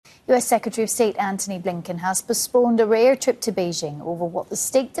US Secretary of State Antony Blinken has postponed a rare trip to Beijing over what the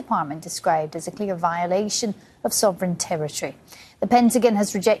State Department described as a clear violation of sovereign territory. The Pentagon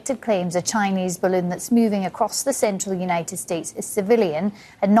has rejected claims a Chinese balloon that's moving across the central United States is civilian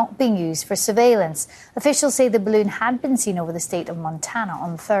and not being used for surveillance. Officials say the balloon had been seen over the state of Montana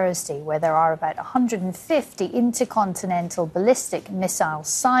on Thursday, where there are about 150 intercontinental ballistic missile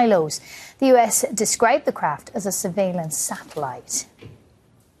silos. The US described the craft as a surveillance satellite.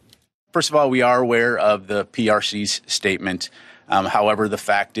 First of all, we are aware of the PRC's statement. However, the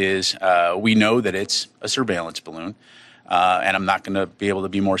fact is we know that it's a surveillance balloon. And I'm not going to be able to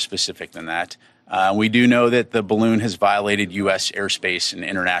be more specific than that. We do know that the balloon has violated U.S. airspace and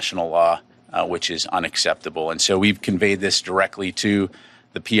international law, which is unacceptable. And so we've conveyed this directly to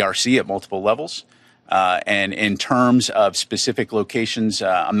the PRC at multiple levels. And in terms of specific locations,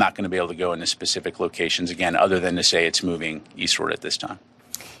 I'm not going to be able to go into specific locations, again, other than to say it's moving eastward at this time.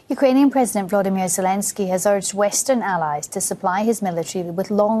 Ukrainian President Volodymyr Zelensky has urged Western allies to supply his military with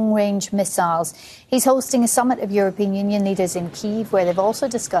long-range missiles. He's hosting a summit of European Union leaders in Kyiv, where they've also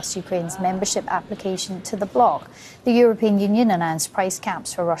discussed Ukraine's membership application to the bloc. The European Union announced price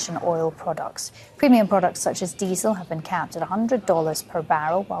caps for Russian oil products. Premium products such as diesel have been capped at $100 per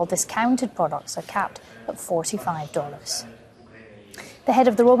barrel, while discounted products are capped at $45. The head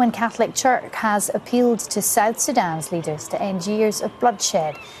of the Roman Catholic Church has appealed to South Sudan's leaders to end years of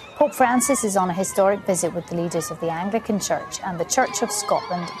bloodshed. Pope Francis is on a historic visit with the leaders of the Anglican Church and the Church of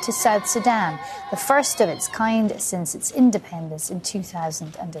Scotland to South Sudan, the first of its kind since its independence in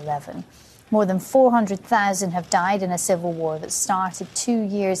 2011. More than 400,000 have died in a civil war that started 2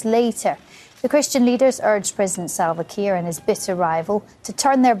 years later. The Christian leaders urged President Salva Kiir and his bitter rival to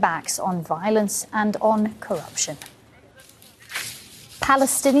turn their backs on violence and on corruption.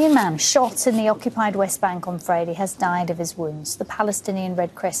 Palestinian man shot in the occupied West Bank on Friday has died of his wounds. The Palestinian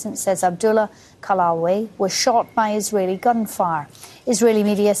Red Crescent says Abdullah Kalalweh was shot by Israeli gunfire. Israeli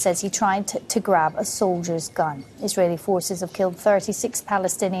media says he tried to grab a soldier's gun. Israeli forces have killed 36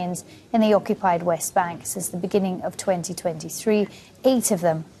 Palestinians in the occupied West Bank since the beginning of 2023. 8 of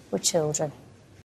them were children.